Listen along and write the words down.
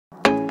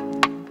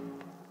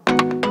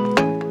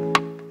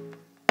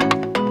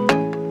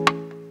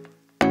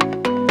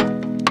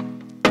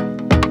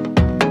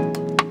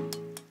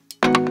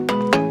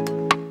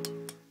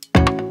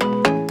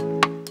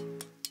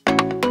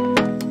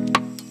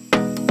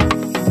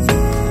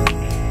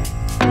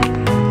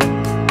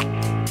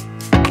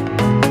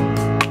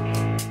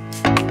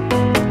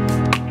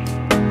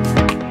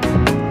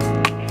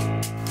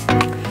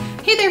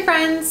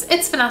friends,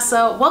 it's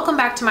Vanessa. Welcome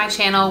back to my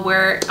channel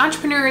where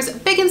entrepreneurs,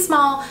 big and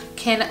small,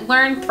 can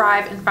learn,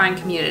 thrive, and find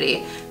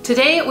community.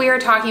 Today we are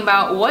talking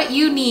about what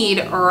you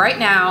need right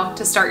now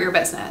to start your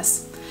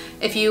business.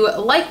 If you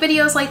like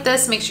videos like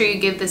this, make sure you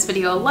give this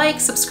video a like,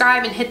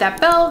 subscribe, and hit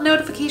that bell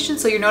notification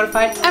so you're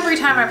notified every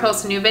time I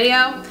post a new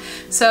video.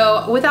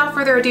 So without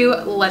further ado,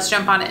 let's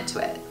jump on into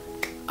it.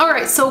 All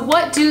right, so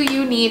what do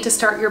you need to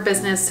start your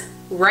business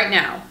right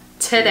now,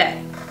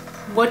 today?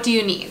 What do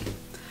you need?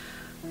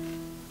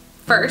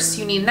 First,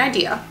 you need an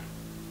idea,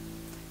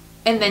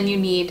 and then you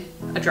need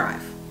a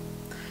drive.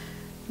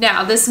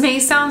 Now, this may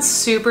sound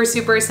super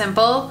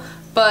simple,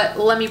 but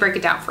let me break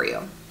it down for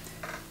you.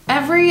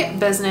 Every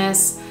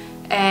business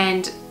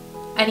and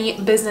any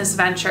business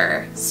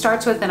venture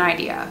starts with an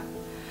idea,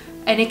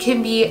 and it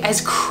can be as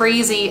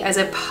crazy as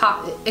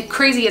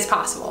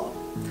possible.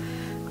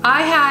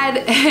 I had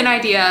an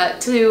idea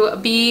to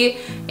be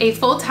a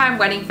full-time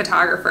wedding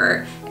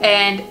photographer,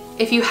 and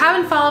if you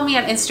haven't followed me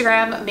on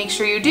Instagram, make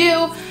sure you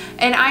do.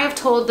 And I have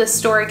told this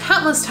story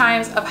countless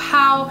times of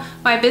how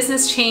my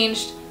business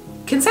changed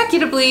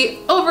consecutively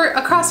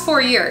across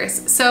 4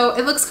 years. So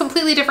it looks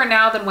completely different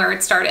now than where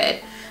it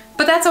started,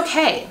 but that's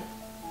okay.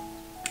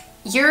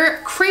 Your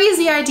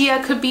crazy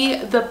idea could be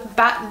the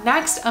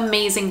next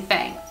amazing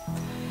thing.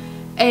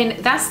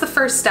 And that's the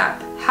first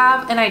step.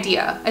 Have an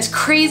idea. As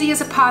crazy as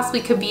it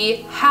possibly could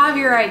be, have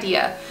your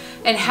idea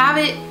and have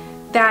it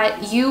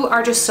that you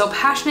are just so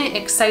passionate,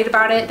 excited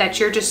about it, that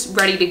you're just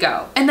ready to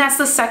go. And that's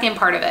the second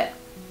part of it.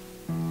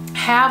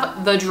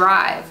 Have the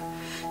drive.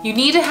 You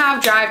need to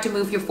have drive to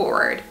move you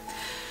forward.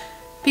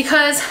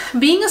 Because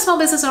being a small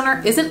business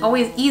owner isn't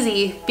always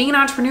easy. Being an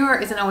entrepreneur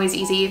isn't always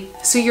easy.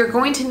 So you're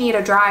going to need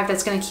a drive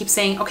that's going to keep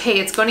saying, okay,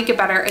 it's going to get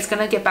better. It's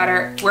going to get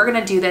better. We're going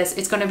to do this.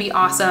 It's going to be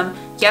awesome.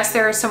 Yes,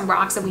 there are some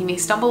rocks that we may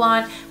stumble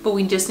on, but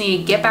we just need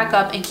to get back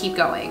up and keep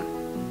going.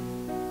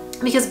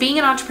 Because being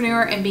an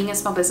entrepreneur and being a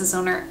small business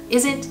owner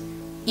isn't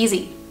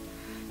easy.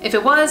 If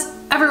it was,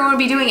 everyone would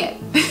be doing it.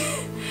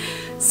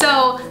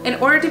 So in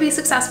order to be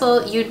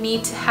successful, you'd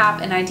need to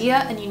have an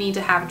idea and you need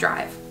to have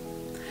drive.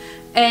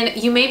 And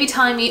you may be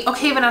telling me,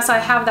 okay, Vanessa, I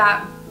have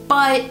that,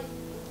 but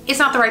it's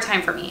not the right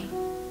time for me.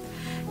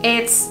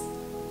 It's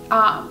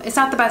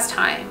not the best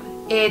time.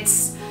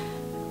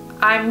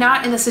 I'm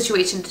not in the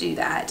situation to do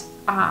that.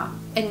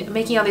 And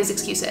making all these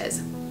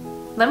excuses.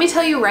 Let me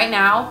tell you right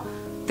now,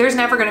 there's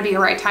never going to be a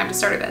right time to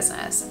start a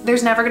business.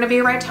 There's never going to be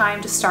a right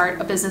time to start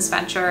a business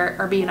venture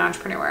or be an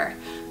entrepreneur.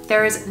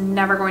 There is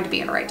never going to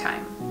be a right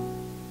time.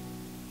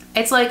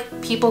 It's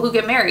like people who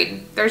get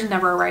married. There's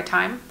never a right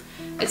time.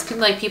 It's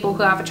like people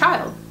who have a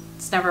child.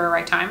 It's never a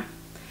right time.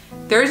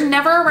 There's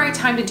never a right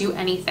time to do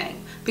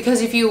anything,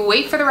 because if you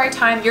wait for the right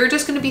time, you're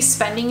just going to be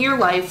spending your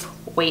life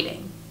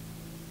waiting.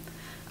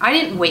 I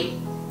didn't wait.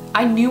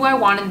 I knew I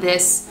wanted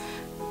this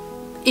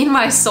in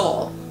my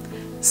soul,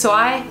 so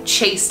I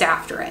chased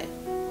after it.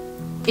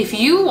 If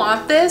you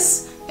want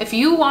this, if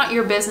you want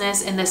your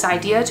business and this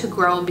idea to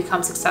grow and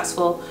become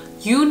successful,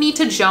 you need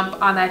to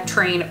jump on that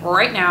train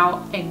right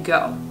now and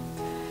go.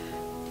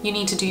 You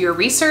need to do your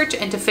research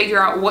and to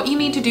figure out what you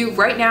need to do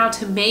right now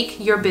to make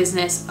your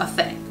business a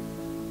thing.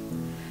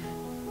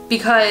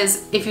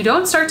 Because if you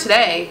don't start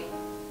today,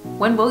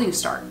 when will you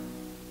start?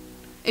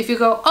 If you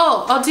go,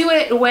 oh, I'll do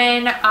it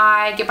when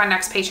I get my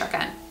next paycheck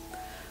in.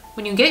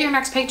 When you get your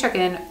next paycheck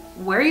in,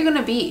 where are you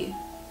gonna be?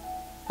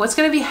 What's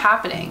gonna be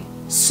happening?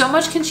 So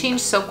much can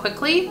change so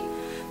quickly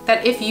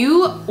that if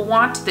you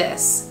want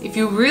this, if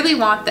you really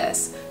want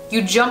this,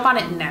 you jump on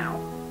it now.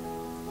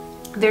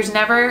 There's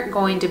never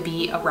going to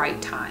be a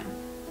right time,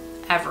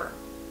 ever.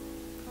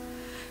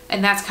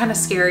 And that's kind of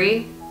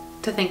scary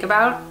to think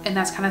about, and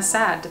that's kind of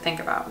sad to think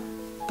about,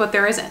 but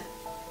there isn't.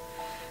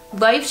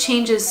 Life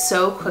changes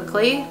so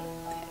quickly,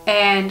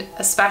 and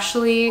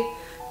especially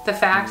the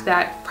fact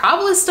that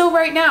probably still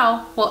right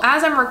now, well,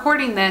 as I'm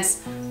recording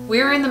this,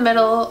 we're in the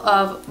middle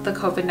of the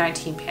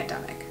COVID-19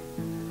 pandemic.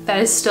 That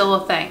is still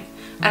a thing.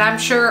 And I'm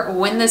sure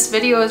when this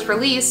video is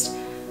released,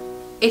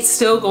 it's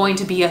still going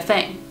to be a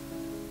thing.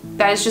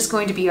 That is just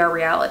going to be our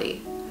reality.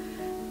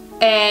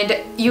 And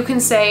you can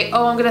say,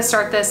 oh, I'm gonna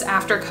start this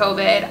after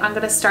COVID. I'm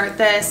gonna start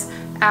this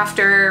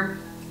after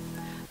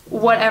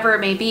whatever it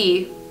may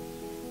be.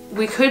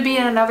 We could be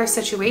in another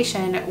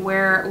situation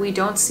where we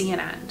don't see an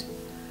end.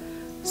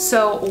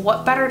 So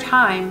what better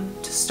time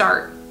to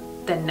start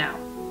than now?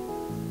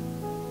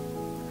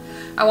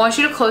 I want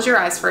you to close your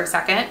eyes for a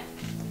second.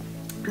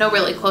 No,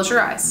 really, close your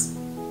eyes.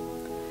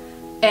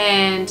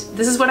 And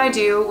this is what I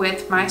do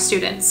with my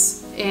students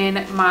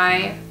in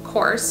my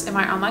course, in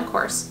my online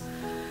course.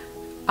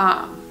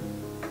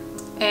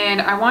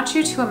 And I want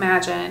you to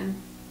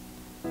imagine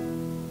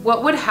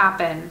what would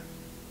happen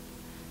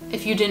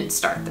if you didn't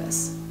start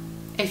this.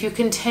 If you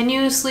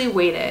continuously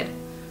waited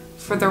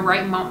for the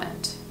right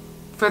moment,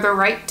 for the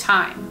right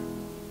time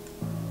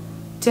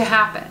to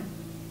happen,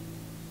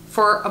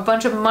 for a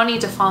bunch of money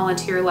to fall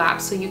into your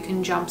lap so you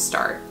can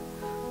jumpstart,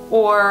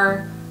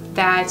 or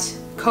that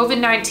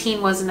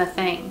COVID-19 wasn't a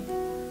thing,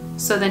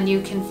 so then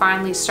you can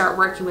finally start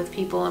working with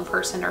people in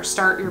person or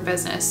start your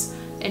business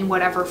in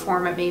whatever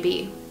form it may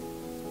be.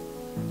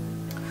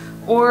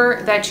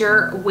 or that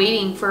you're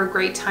waiting for a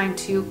great time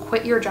to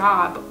quit your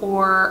job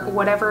or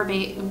whatever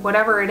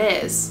it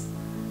is.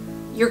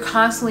 You're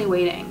constantly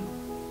waiting,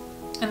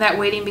 and that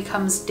waiting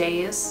becomes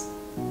days,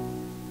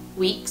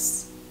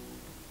 weeks,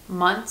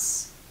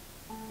 months,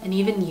 and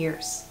even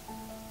years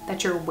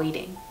that you're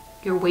waiting.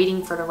 You're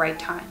waiting for the right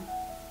time.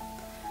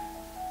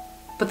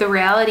 But the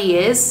reality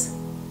is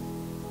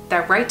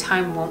that right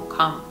time won't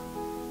come.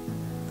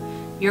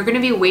 You're going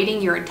to be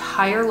waiting your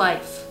entire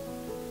life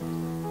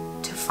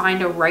to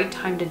find a right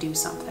time to do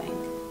something.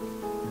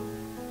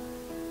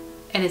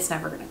 And it's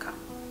never going to come.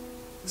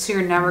 So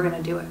you're never going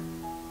to do it.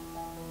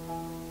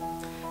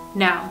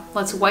 Now,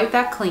 let's wipe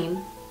that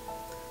clean,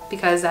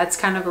 because that's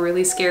kind of a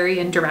really scary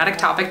and dramatic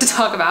topic to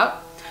talk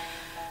about.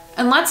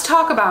 And let's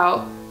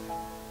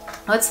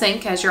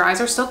think, as your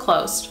eyes are still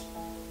closed,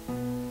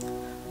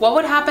 what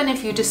would happen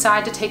if you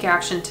decide to take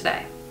action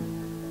today?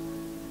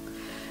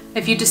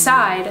 If you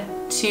decide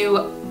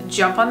to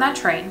jump on that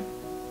train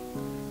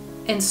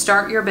and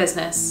start your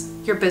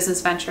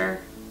business venture,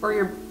 or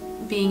you're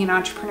being an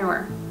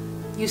entrepreneur,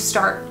 you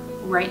start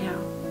right now,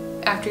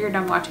 after you're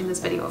done watching this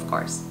video, of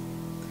course.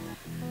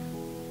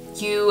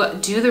 You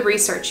do the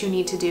research you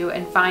need to do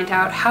and find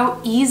out how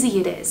easy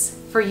it is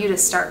for you to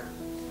start.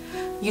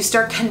 You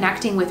start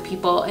connecting with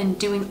people and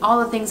doing all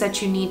the things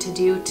that you need to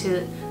do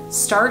to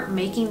start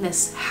making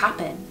this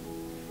happen.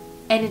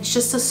 And it's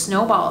just a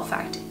snowball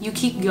effect. You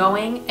keep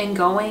going and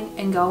going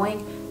and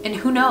going, and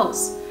who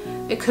knows?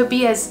 It could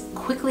be as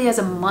quickly as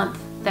a month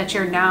that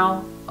you're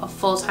now a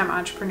full-time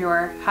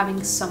entrepreneur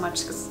having so much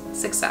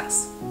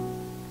success.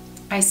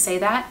 I say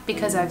that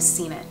because I've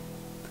seen it.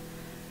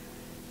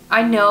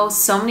 I know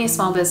so many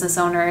small business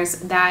owners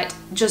that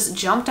just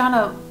jumped on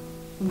a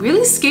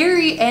really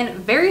scary and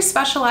very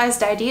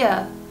specialized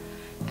idea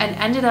and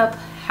ended up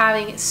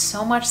having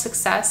so much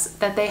success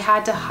that they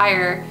had to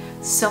hire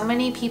so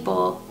many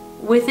people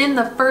within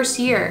the first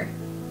year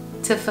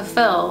to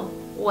fulfill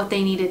what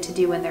they needed to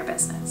do in their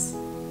business.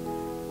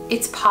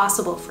 It's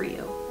possible for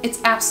you.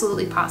 It's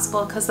absolutely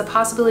possible, because the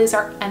possibilities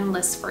are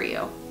endless for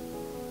you.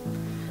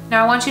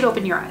 Now I want you to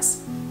open your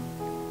eyes.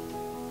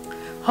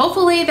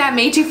 Hopefully that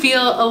made you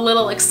feel a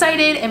little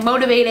excited and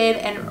motivated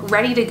and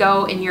ready to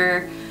go in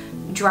your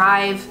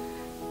drive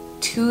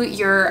to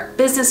your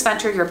business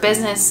venture, your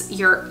business,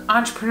 your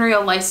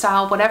entrepreneurial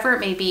lifestyle, whatever it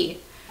may be.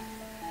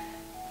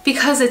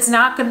 Because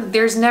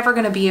there's never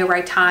gonna be a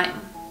right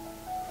time.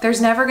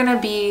 There's never gonna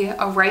be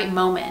a right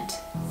moment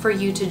for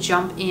you to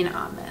jump in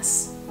on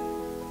this.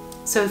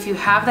 So if you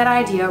have that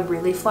idea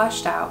really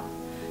fleshed out,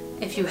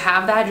 if you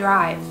have that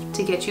drive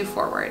to get you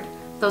forward,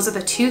 those are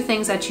the two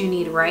things that you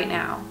need right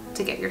now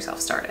to get yourself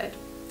started.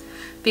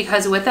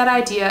 Because with that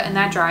idea and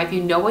that drive,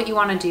 you know what you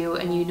want to do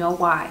and you know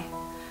why.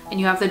 And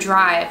you have the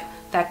drive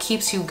that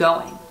keeps you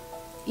going,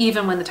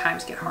 even when the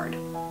times get hard.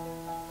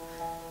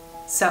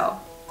 So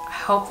I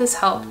hope this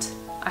helped.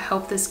 I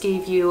hope this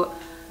gave you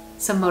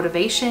some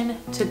motivation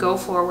to go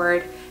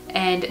forward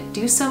and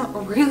do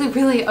some really,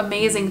 really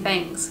amazing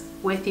things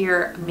with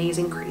your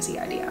amazing, crazy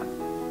idea.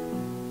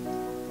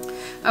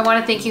 I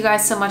want to thank you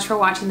guys so much for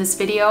watching this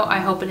video. I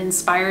hope it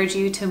inspired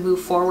you to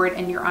move forward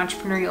in your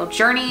entrepreneurial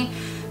journey,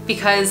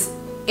 because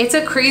it's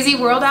a crazy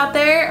world out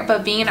there,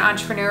 but being an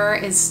entrepreneur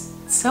is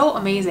so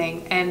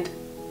amazing, and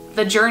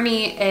the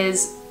journey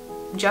is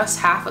just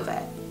half of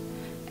it.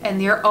 And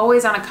you're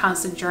always on a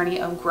constant journey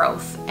of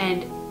growth,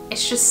 and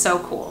it's just so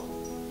cool.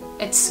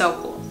 It's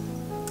so cool.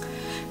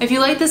 If you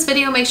like this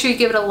video, make sure you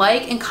give it a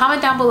like and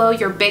comment down below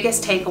your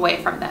biggest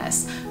takeaway from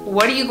this.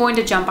 What are you going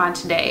to jump on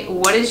today?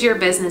 What is your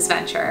business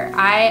venture?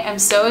 I am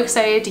so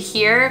excited to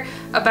hear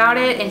about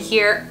it and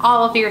hear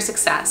all of your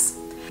success.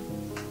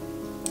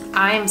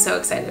 I am so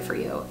excited for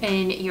you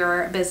in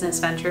your business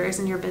ventures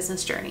and your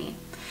business journey.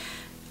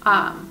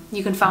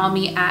 You can follow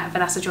me at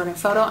Vanessa Jordan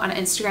Photo on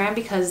Instagram,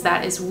 because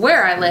that is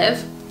where I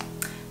live.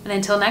 And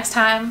until next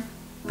time,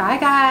 bye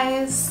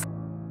guys.